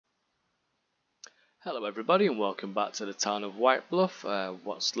Hello everybody and welcome back to the town of White Bluff,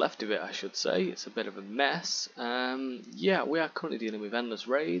 what's left of it I should say. It's a bit of a mess. Yeah, we are currently dealing with endless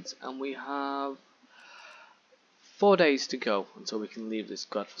raids and we have 4 days to go until we can leave this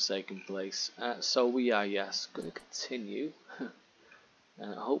godforsaken place. So we are, yes, going to continue.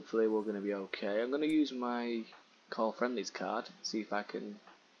 Hopefully we're going to be okay. I'm going to use my call friendlies card, see if I can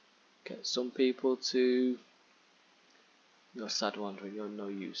get some people to... You're sad wandering, you're no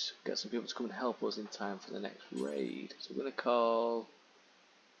use. Get some people to come and help us in time for the next raid. So we're going to call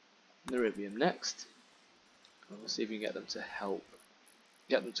Meridian next. And we'll see if we can get them to help.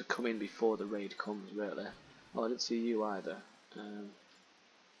 Get them to come in before the raid comes, really. Oh, I didn't see you either.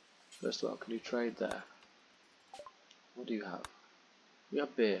 First of all, can you trade there? What do you have? You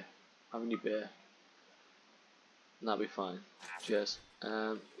have beer. Have any beer? That'll be fine. Cheers.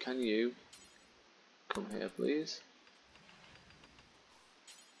 Can you come here, please?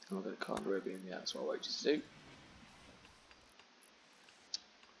 I'm going to call Caribbean, yeah, that's what I want you to do.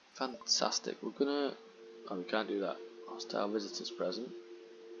 Fantastic, we're gonna... Oh, we can't do that. Hostile visitors present.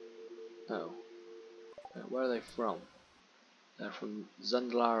 Oh. Where are they from? They're from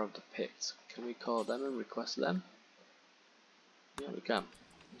Zandalar of the Pit. Can we call them and request them? Yeah, we can.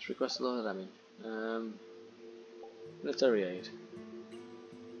 Let's request a lot of them in. Military aid.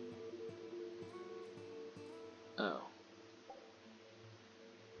 Oh.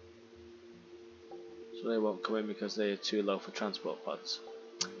 So they won't come in because they are too low for transport pods.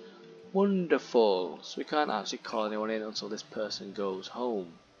 Wonderful! So we can't actually call anyone in until this person goes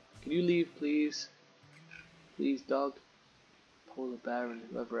home. Can you leave please? Please dog? Polar bear and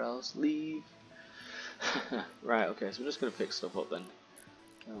whoever else, leave! Right, okay, so we're just going to pick stuff up then.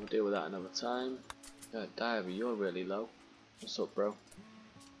 And we'll deal with that another time. Diver, you're really low. What's up, bro?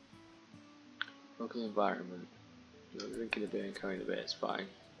 Local environment. You're drinking a beer and carrying a beer, it's fine.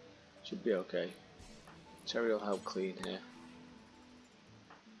 Should be okay. Terry will help clean here.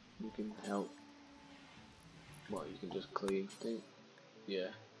 You can help. What, you can just clean? Think? Yeah.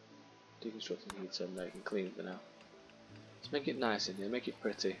 Deconstructing heater, no, you can clean it for now. Let's make it nice in here, make it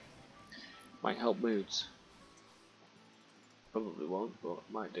pretty. Might help moods. Probably won't, but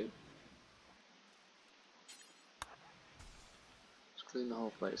might do. Let's clean the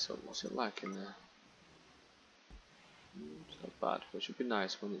whole place up. What's it like in there? It's not bad, but it should be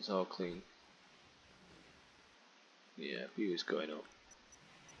nice when it's all clean. Yeah, view is going up.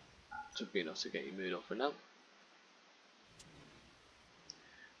 Should be enough to get your mood up for now.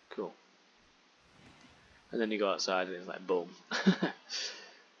 Cool. And then you go outside and it's like boom.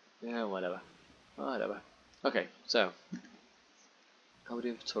 Yeah, whatever. Whatever. Okay, so how are we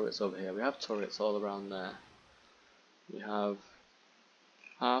doing for turrets over here? We have turrets all around there. We have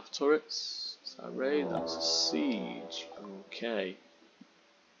half turrets. Is that raid? That's a siege. Okay.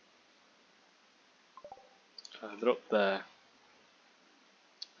 They're up there.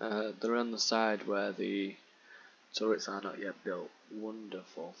 They're on the side where the turrets are not yet built.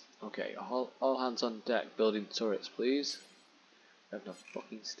 Wonderful. Okay, all hands on deck building turrets, please. We have no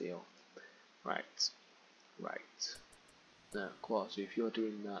fucking steel. Right. Right. Now, Quartz, if you're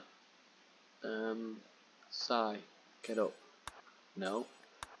doing that. Sai, get up. No.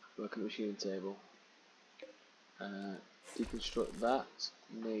 Work on the machining table. Deconstruct that.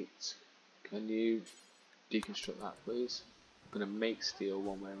 Nate, can you deconstruct that, please? I'm going to make steel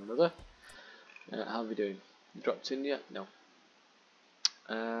one way or another. How are we doing? You dropped in yet? No.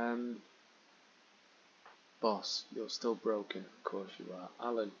 Boss, you're still broken. Of course you are.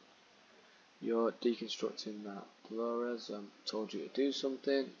 Alan, you're deconstructing that. Dolores, told you to do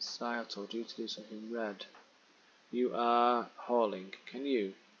something. Sai, I told you to do something. Red, you are hauling. Can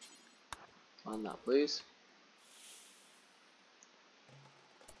you on that, please?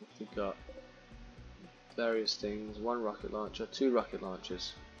 We've got various things. One rocket launcher, 2 rocket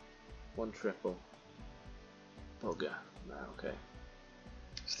launchers, 1 triple. Bugger. Right, okay.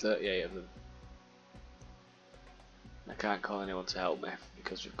 It's 38 of them. I can't call anyone to help me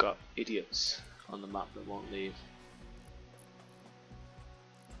because we've got idiots on the map that won't leave.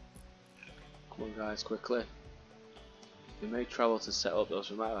 Come on guys, quickly. We may travel to set up those,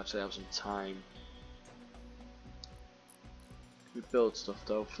 we might actually have some time. We build stuff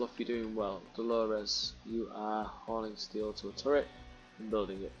though. Fluffy doing well. Dolores, you are hauling steel to a turret and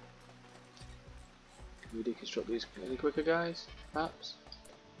building it. Can we deconstruct these any quicker, guys? Perhaps?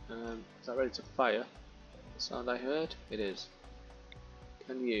 Is that ready to fire? The sound I heard? It is.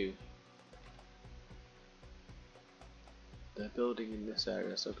 Can you? They're building in this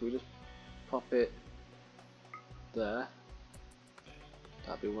area, so can we just pop it there?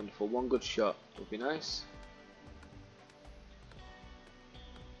 That'd be wonderful. One good shot would be nice.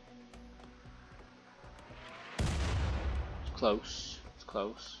 close. It's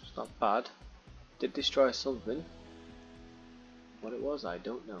close. It's not bad. Did destroy something. What it was, I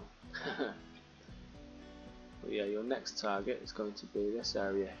don't know. But yeah, your next target is going to be this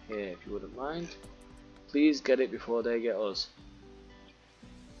area here, if you wouldn't mind. Please get it before they get us.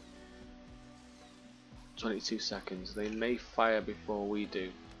 22 seconds. They may fire before we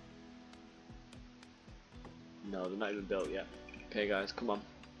do. No, they're not even built yet. Okay guys, come on.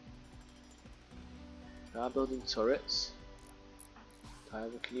 They are building turrets. Tyler,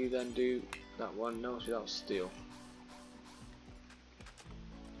 can you then do that one? No, without steel.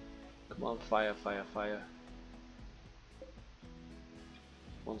 Come on, fire, fire, fire.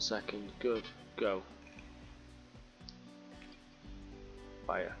 1 second, good, go.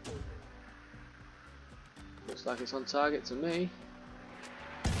 Fire. Looks like it's on target to me.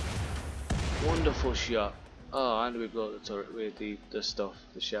 Wonderful shot. Oh, and we blew up the turret with the stuff,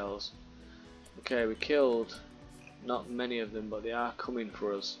 the shells. Okay, we killed not many of them, but they are coming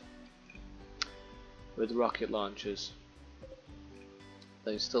for us with rocket launchers.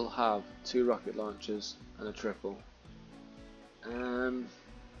 They still have 2 rocket launchers and a triple.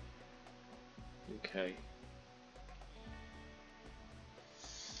 Okay.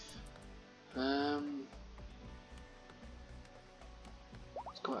 There's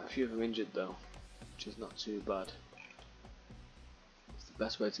quite a few of them injured though, which is not too bad. It's the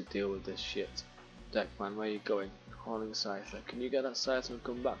best way to deal with this shit. Deckman, where are you going? Calling Scyther. Can you get that Scyther and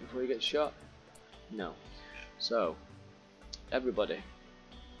come back before you get shot? No. So, everybody,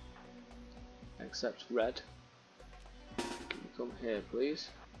 except Red, can you come here please?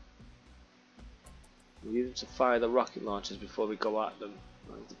 We need them to fire the rocket launchers before we go at them.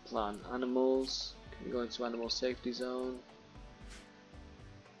 That's the plan. Animals, can we go into animal safety zone?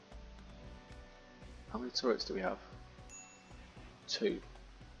 How many turrets do we have? 2.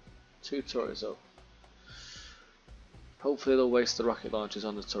 2 turrets up. Hopefully they'll waste the rocket launchers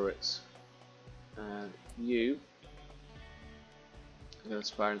on the turrets. And you, I'm going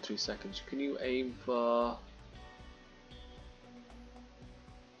to fire in 3 seconds. Can you aim for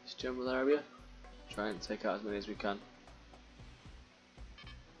this general area? Try and take out as many as we can.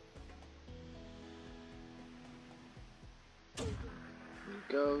 There it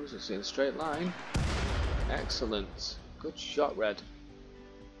goes, it's in a straight line. Excellent. Good shot, Red.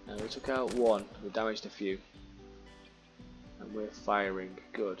 And we took out 1, we damaged a few. And we're firing.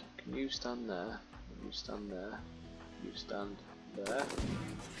 Good. Can you stand there? You stand there. You stand there.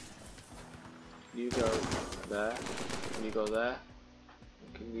 Can you go there? Can you go there?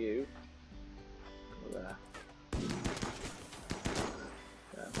 And can you go there?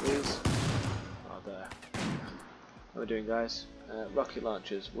 There, please. Oh, there. How are we doing, guys? Rocket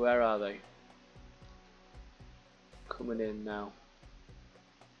launchers. Where are they? Coming in now.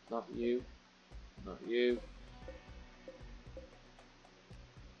 Not you. Not you.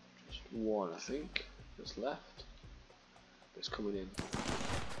 Just 1, I think. Just left. It's coming in.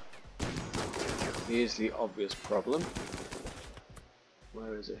 Here's the obvious problem.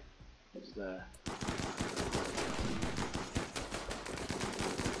 Where is he? He's there.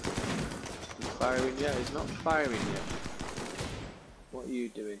 He's firing yet? He's not firing yet. What are you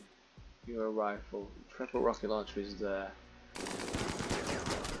doing? You're a rifle. Triple rocket launcher is there. Okay,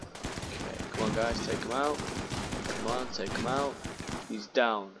 come on guys, take him out. Come on, take him out. He's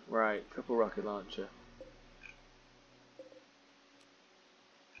down. Right, triple rocket launcher.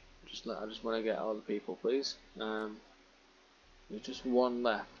 I just want to get all the people, please. There's just 1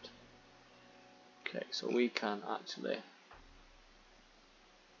 left. Okay, so we can actually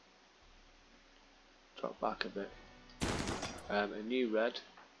drop back a bit. A new Red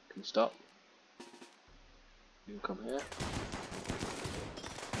can stop. You can come here.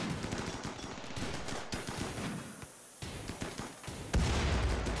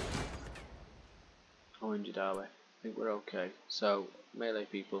 How injured are we? I think we're okay. So, melee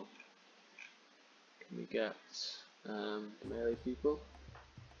people. Can we get the melee people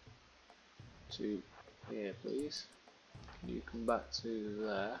to here, please? Can you come back to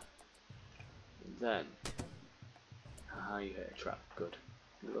there? And then, you hit a trap. Good.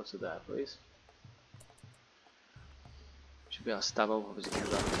 Can you go to there, please? Should be able to stab him up as he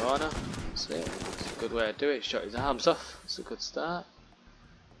comes around the corner. That's it. That's a good way to do it. Shot his arms off. That's a good start.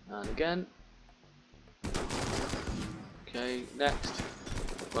 And again. Okay, next.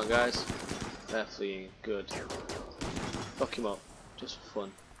 Come on, guys. They're fleeing. Good. Fuck him up. Just for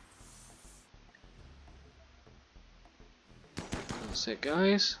fun. That's it,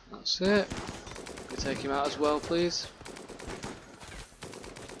 guys. That's it. Can we take him out as well, please?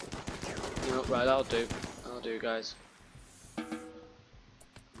 No, right, that'll do. That'll do, guys.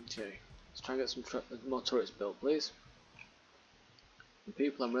 Okay. Let's try and get some more turrets built, please. The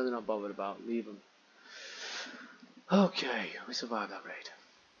people I'm really not bothered about, leave them. Okay, we survived that raid.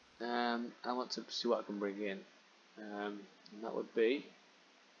 I want to see what I can bring in. And that would be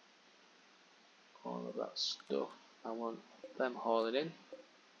all of that stuff. I want them hauling in.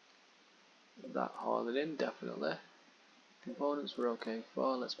 That hauling in, definitely. Components we're okay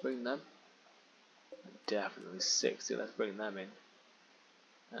for, let's bring them. Definitely 60, let's bring them in.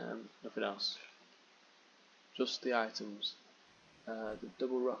 Nothing else. Just the items. The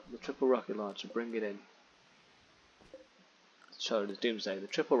triple rocket launcher, bring it in. Sorry, the Doomsday, the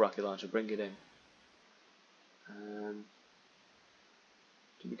triple rocket launcher, bring it in.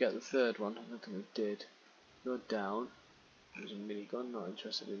 Did we get the third one? I don't think we did. Go down. There's a minigun, not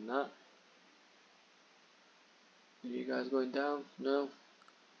interested in that. Are you guys going down? No?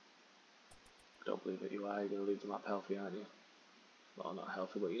 Don't believe it, you are. You're going to leave the map healthy, aren't you? Well, not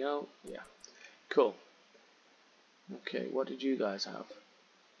healthy, but you know. Yeah. Cool. Okay, what did you guys have?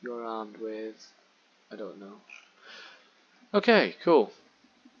 You're armed with... I don't know. Okay, cool.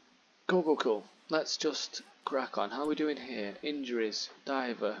 Cool. Let's just crack on. How are we doing here? Injuries.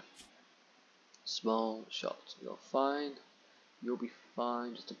 Diver. Small shot. You're fine. You'll be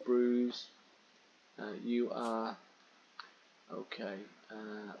fine. Just a bruise. You are... Okay.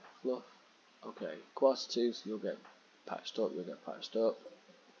 Fluff. Okay. Quarter 2, so you'll get patched up.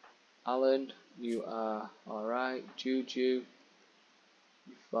 Alan, you are alright. Juju,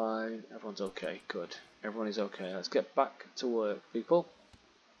 you're fine. Everyone's okay. Good. Everyone is okay. Let's get back to work, people.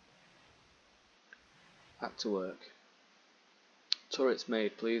 Back to work. Turrets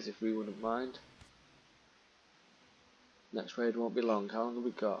made, please, if we wouldn't mind. Next raid won't be long. How long have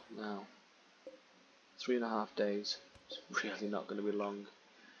we got now? 3.5 days. It's really not going to be long.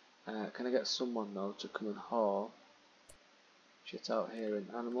 Can I get someone though to come and haul shit out here in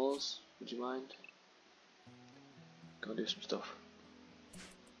animals? Would you mind? Go do some stuff.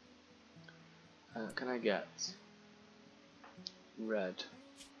 Can I get red?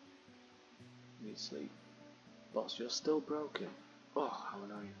 Need sleep. Boss, you're still broken. Oh, how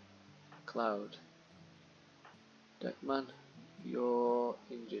annoying. Cloud. Deckman, you're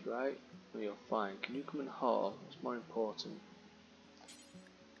injured, right? No, you're fine. Can you come and haul? What's more important?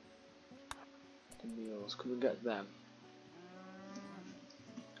 The meals. Come and get them.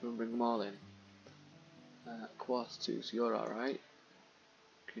 Come and bring them all in. Quarter 2, so you're alright.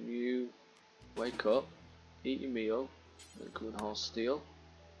 Can you wake up, eat your meal, and come and haul steel?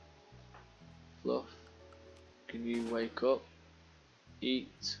 Fluff. Can you wake up,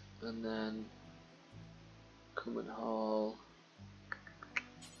 eat, and then come and haul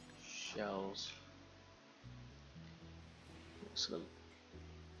shells? Excellent.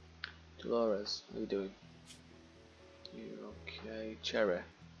 Dolores, how are you doing? You're okay. Cherry,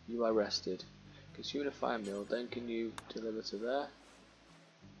 you are rested. Consume a fire meal, then can you deliver to there?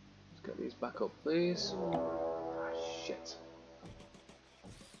 Let's get these back up, please. Ah, shit.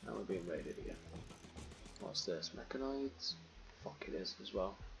 Now we're being raided again. What's this? Mechanoids? Fuck, it is as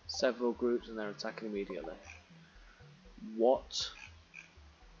well. Several groups and they're attacking immediately. What?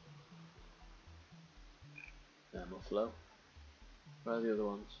 Ammo flow. Where are the other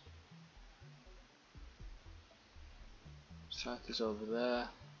ones? Scythe is over there.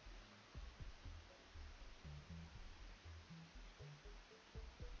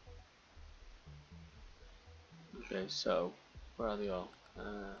 Okay, so where are they all?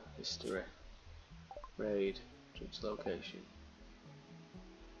 History. Raid. Jump to location.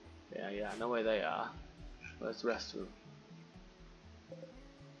 Yeah, I know where they are. Where's the rest of them?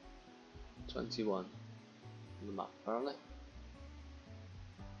 21 on the map, apparently.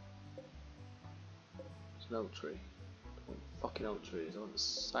 There's an oak tree. I want fucking oak trees. I want the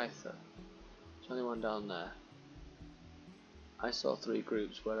Scyther. There's only one down there. I saw 3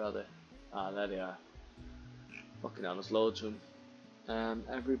 groups. Where are they? Ah, there they are. Fucking hell, there's loads of them.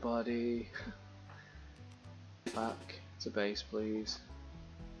 Everybody back to base, please.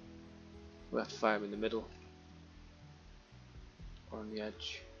 We have to fire them in the middle or on the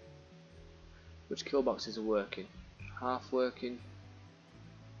edge. Which kill boxes are working? Half working,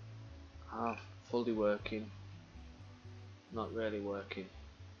 half fully working, not really working.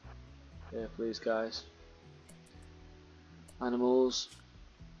 Yeah, please, guys. Animals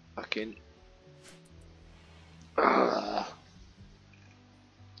back in.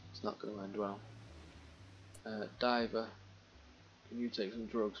 It's not going to end well. Diver, can you take some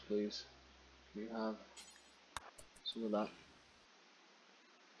drugs, please? Can you have some of that?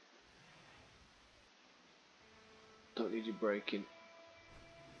 Don't need you breaking.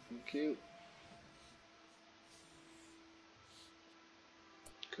 Thank you.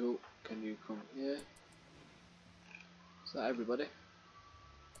 Cool. Can you come here? Is that everybody?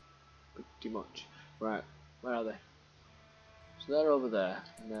 pretty much. Right, where are they? So they're over there,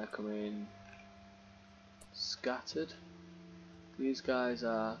 and they're coming scattered. These guys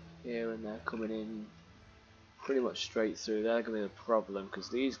are here, and they're coming in pretty much straight through. They're going to be the problem, because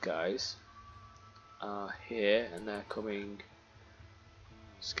these guys are here, and they're coming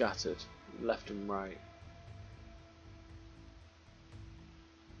scattered, left and right.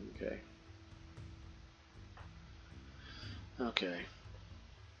 Okay. Okay.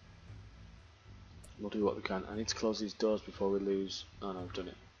 We'll do what we can. I need to close these doors before we lose. Oh no, I've done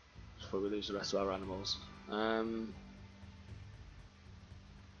it. Before we lose the rest of our animals. You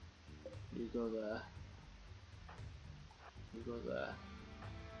go there. You go there.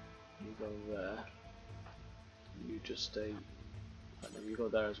 You go there. You just stay. And then you go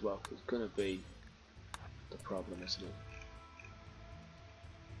there as well, because it's going to be the problem, isn't it?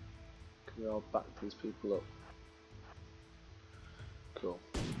 Can we all back these people up? Cool.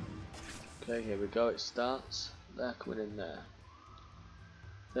 Okay, here we go, it starts. They're coming in there.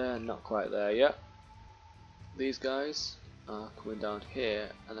 They're not quite there yet. These guys are coming down here,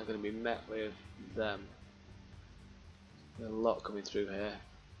 and they're going to be met with them. There's a lot coming through here.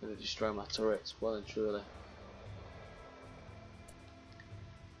 Going to destroy my turrets, well and truly.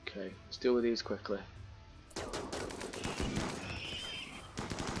 Okay, let's deal with these quickly.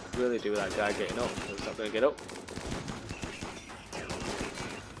 Really do with that guy getting up, but he's not going to get up.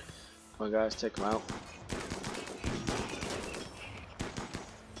 Come on guys, take him out.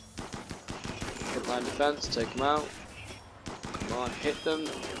 Frontline defense, take him out. Come on, hit them.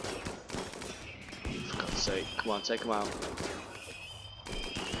 For God's sake, come on, take him out.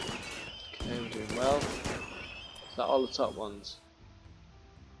 Okay, we're doing well. Is that all the top ones?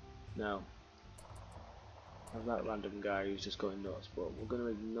 No. Have that random guy who's just going nuts, but we're going to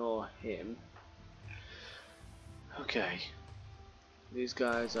ignore him. Okay. These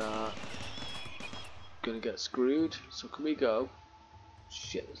guys are going to get screwed, so can we go?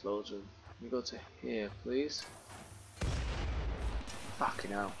 Shit, there's loads of them. Can we go to here, please?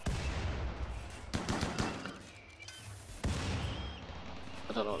 Fucking hell.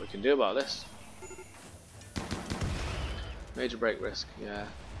 I don't know what we can do about this. Major break risk, yeah.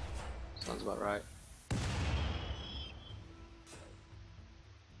 Sounds about right.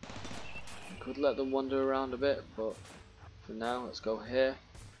 Could let them wander around a bit, but for now, let's go here.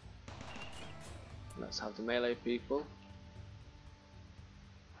 Let's have the melee people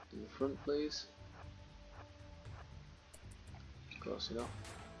in the front, please. Close enough.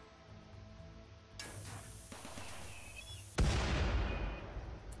 Can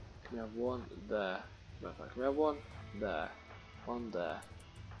we have one there? Can we have one there? One there.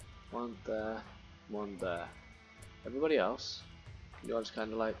 One there. One there. Everybody else, you all just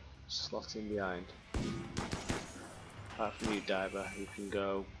kind of like slot in behind. Apart from you, Diver, you can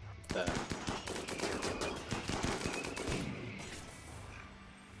go there.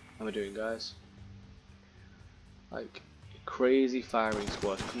 How am I doing, guys? Like crazy firing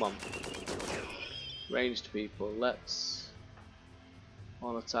squad. Come on, ranged people. Let's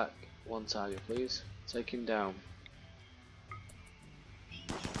all attack one target, please. Take him down.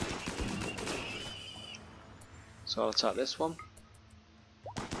 So I'll attack this one.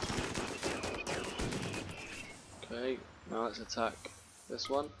 Okay, now let's attack this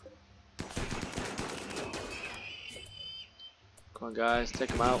one. Come on guys,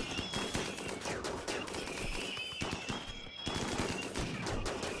 take him out.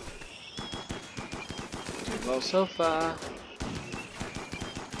 Doing well so far.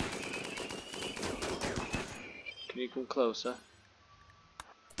 Can you come closer?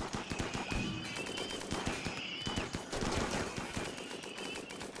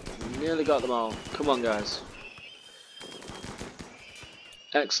 Nearly got them all. Come on guys.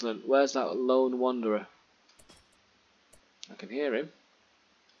 Excellent. Where's that lone wanderer? I can hear him.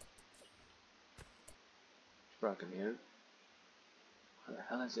 Sure I can hear him. Where the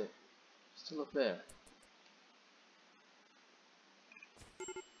hell is it? Still up there.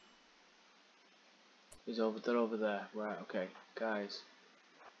 He's over there, over there. Right, okay. Guys.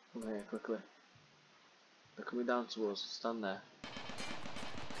 Come here quickly. They're coming down to us. Stand there.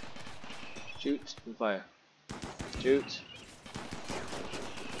 Shoot and fire. Shoot.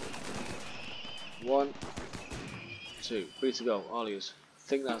 1, 2, 3 to go. All of yous. I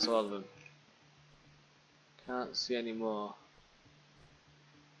think that's all of them. Can't see any more.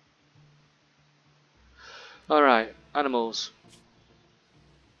 Alright, animals.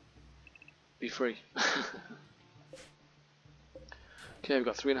 Be free. Okay, we've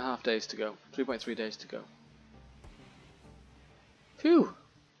got 3.5 days to go. 3.3 days to go. Phew!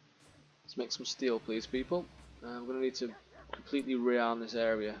 Let's make some steel, please, people. I'm going to need to completely rearm this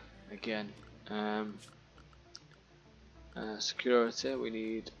area. again. Security, we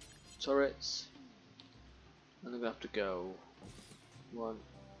need turrets. And I'm gonna have to go 1,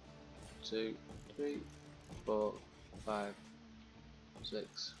 2, 3, 4, 5,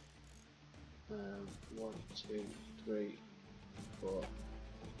 6. 1, 2, 3, 4,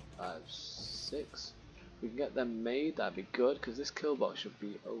 5, 6. We can get them made, that'd be good, because this kill box should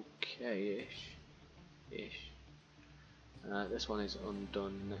be okay-ish. This one is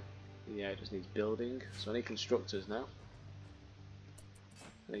undone. Yeah, it just needs building. So I need constructors now.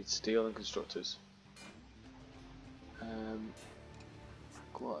 I need steel and constructors.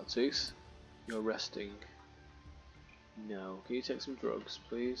 Quarter tooth, you're resting. No, can you take some drugs,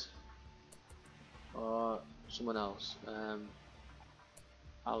 please? Or someone else.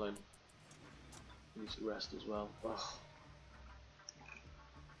 Alan needs to rest as well. Ugh.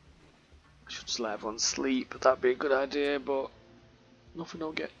 I should just let everyone sleep. That'd be a good idea, but nothing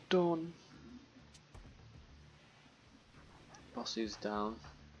will get done. Boss is down.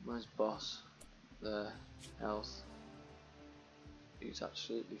 Where's boss? There. Health. He's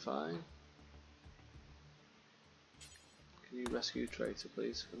absolutely fine. Can you rescue traitor,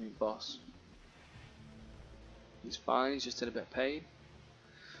 please? I mean, boss. He's fine. He's just in a bit of pain.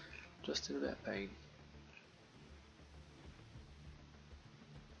 Just in a bit of pain.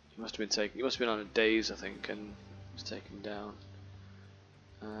 He must have been taken. He must have been on a daze, I think, and was taken down.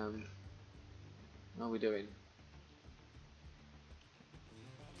 How are we doing?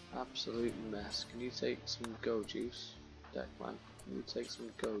 Absolute mess. Can you take some go juice, Deckman? Can you take some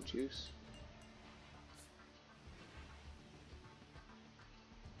go juice?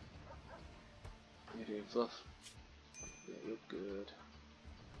 How you doing, Fluff? Yeah, you're good.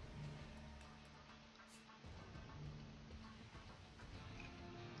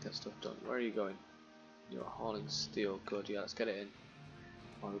 Get stuff done. Where are you going? You're hauling steel. Good, yeah, let's get it in.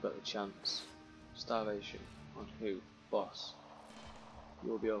 Oh, we've got the chance. Starvation. On who? Boss.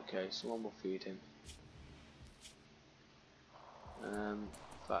 You'll be okay. Someone will feed him. In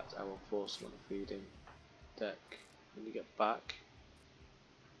fact, I will force someone to feed him. Deck. When you get back,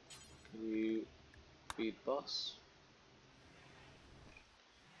 can you feed boss?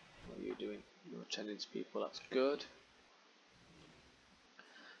 What are you doing? You're attending to people. That's good.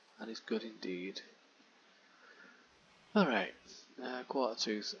 That is good indeed. Alright, quarter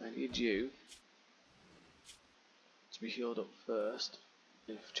tooth, I need you to be healed up first,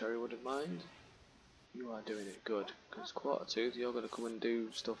 if Cherry wouldn't mind. You are doing it good, because quarter tooth, you're going to come and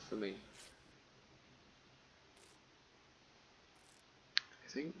do stuff for me. I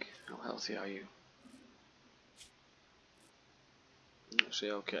think. How healthy are you?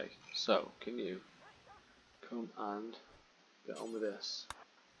 Actually, okay. So, can you come and get on with this?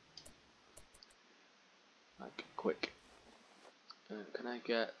 Like, quick. Can I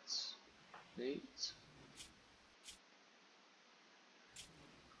get 8?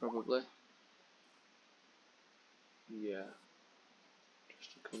 Probably. Yeah.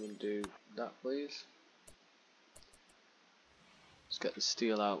 Just to come and do that, please. Let's get the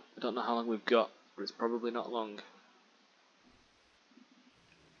steel out. I don't know how long we've got, but it's probably not long.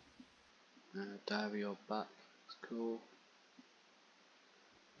 Diary or back. It's cool.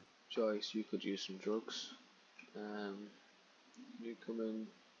 Joyce, you could use some drugs. You come in.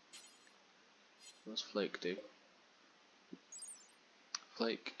 What's Flake do?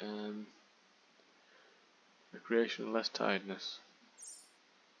 Flake, recreation, less tiredness.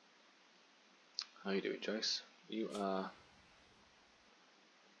 How are you doing, Joyce? You are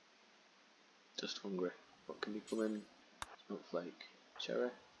just hungry. What can you come in? Smoke Flake.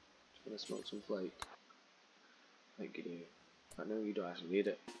 Cherry? Just gonna smoke some Flake. I think you do. I know you don't actually need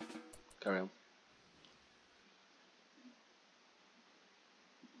it. Carry on.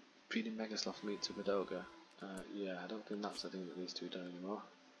 Feeding Megasloth meat to Badoga. Yeah, I don't think that's the thing that needs to be done anymore.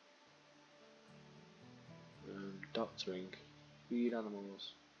 Doctoring. Feed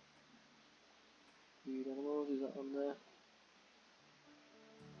animals. Feed animals, is that on there?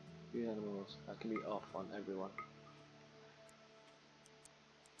 Feed animals. That can be off on everyone.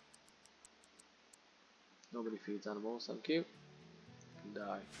 Nobody feeds animals, thank you. Can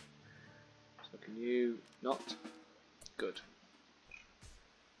die. So can you not? Good.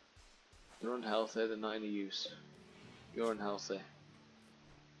 They're unhealthy, they're not any use. You're unhealthy.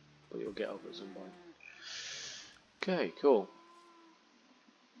 But you'll get up at some point. Okay, cool.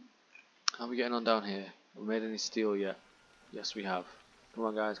 How are we getting on down here? Have we made any steel yet? Yes, we have. Come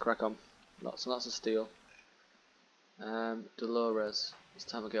on, guys, crack on. Lots and lots of steel. Dolores, it's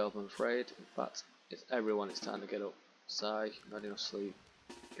time to get up, I'm afraid. In fact, it's everyone, it's time to get up. Sigh, not enough sleep.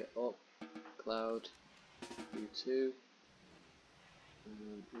 Get up. Cloud. You too.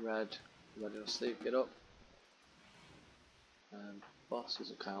 Red, ready to sleep, get up.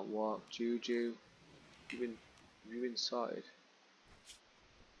 Bosses, I can't walk. Juju, you been sorted?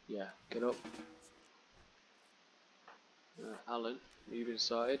 Yeah, get up. Alan, you been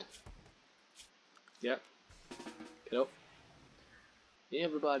sorted? Yep, get up.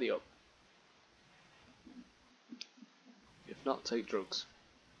 Everybody up. If not, take drugs.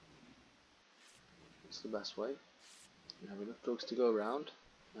 That's the best way. You have enough drugs to go around.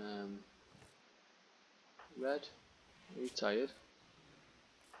 Red, are you tired?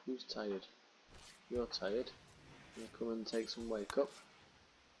 Who's tired? You're tired. You come and take some wake up.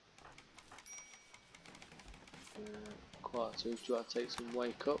 Quarter 2, do you want to take some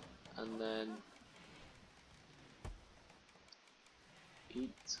wake up and then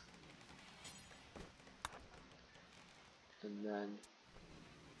eat, and then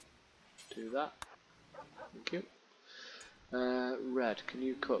do that. Thank you. Red, can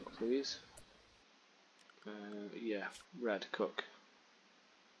you cook, please? Yeah, Red, cook.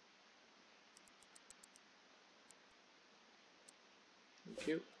 Thank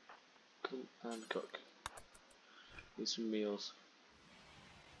you. Come and cook. Need some meals.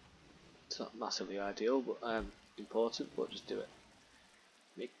 It's not massively ideal, but important, but just do it.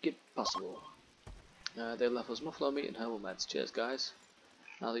 Make it possible. They left us muffalo meat and herbal meds. Cheers, guys.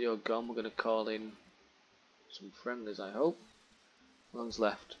 Now that you're gone, we're going to call in some friendlies, I hope. How long's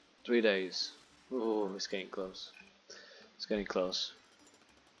left? 3 days. Oh, it's getting close. It's getting close.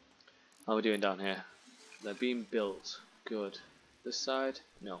 How are we doing down here? They're being built. Good. This side?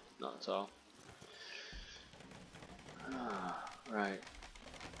 No, not at all. Right.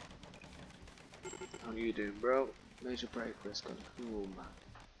 How are you doing, bro? Major break risk on whom?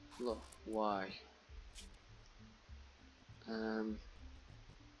 Look, why?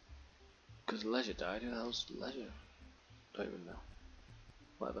 Because Leisure died. Who the hell's Leisure? Don't even know.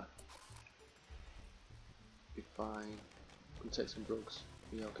 Whatever. Be fine. Go take some drugs.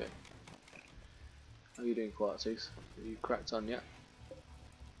 Be okay. How are you doing, Quarties? Have you cracked on yet?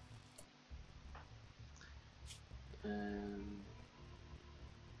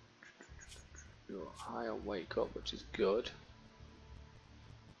 You're high on wake up, which is good.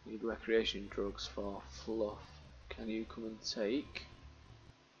 Need recreation drugs for Fluff. Can you come and take?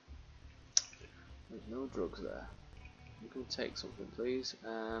 There's no drugs there. You can take something, please.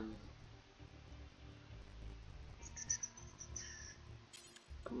 Come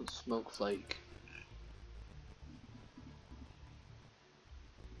and smoke flake.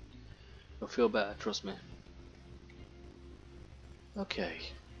 You'll feel better, trust me. Okay.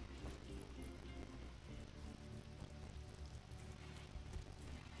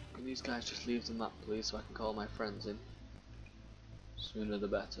 Can these guys just leave the map, please, so I can call my friends in? Sooner the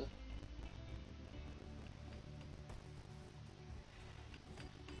better.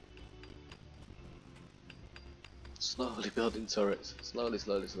 Slowly building turrets. Slowly,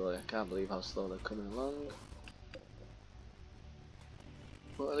 slowly, slowly. I can't believe how slow they're coming along.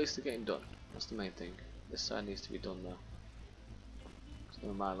 But at least they're getting done. That's the main thing. This side needs to be done though. It's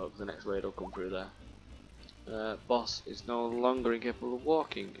no my luck, the next raid will come through there. Boss is no longer incapable of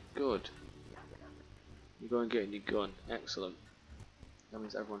walking. Good. You go and get in your gun. Excellent. That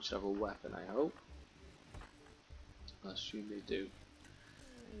means everyone should have a weapon, I hope. I assume they do.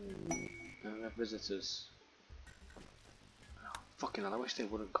 We have visitors. Oh, fucking hell, I wish they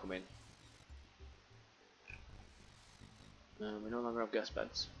wouldn't come in. We no longer have guest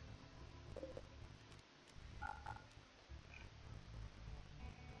beds.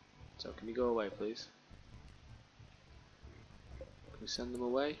 So can you go away, please? Can we send them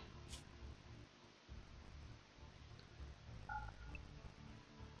away?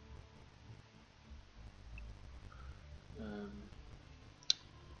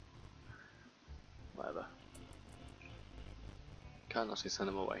 Whatever. Can't actually send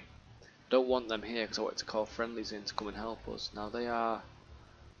them away. Don't want them here because I wanted to call friendlies in to come and help us. Now they are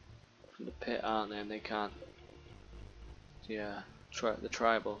from the pit, aren't they? And they can't. Yeah, the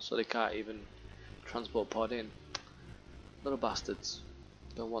tribal, so they can't even transport pod in. Little bastards.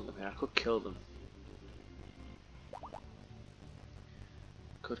 Don't want them here. I could kill them.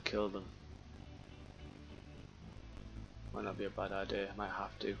 Could kill them. Might not be a bad idea. Might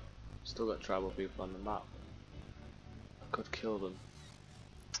have to. Still got tribal people on the map. I could kill them.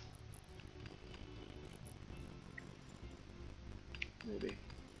 Maybe.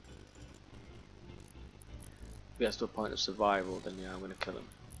 If he gets to a point of survival, then yeah, I'm gonna kill him.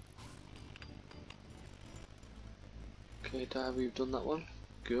 Okay, Dad, we've done that one.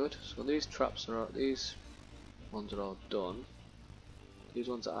 Good. So these traps are these ones are all done. These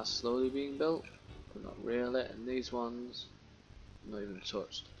ones are slowly being built, but not really. And these ones Not even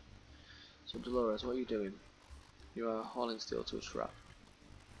touched. So Dolores, what are you doing? You are hauling steel to a scrap.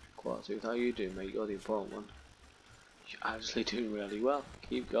 Quartooth, how are you doing, mate? You're the important one. You're actually doing really well.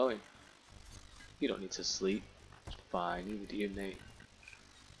 Keep going. You don't need to sleep. It's fine, neither do you, Nate.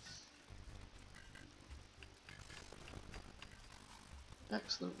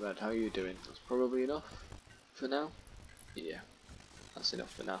 Excellent, Red. How are you doing? That's probably enough for now. Yeah, that's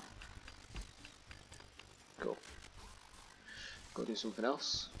enough for now. Cool. Go do something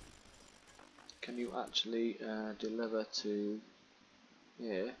else. Can you actually deliver to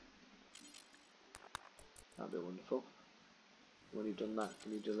here? That'd be wonderful. When you've done that,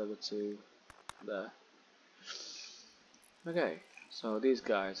 can you deliver to there? Okay, so these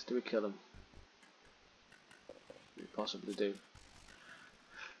guys, do we kill them? We possibly do.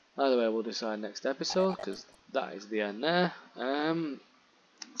 Either way, we'll decide next episode, because that is the end there.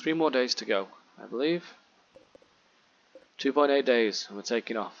 3 more days to go, I believe. 2.8 days, and we're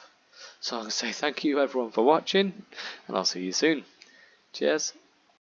taking off. So I'm going to say thank you everyone for watching, and I'll see you soon. Cheers.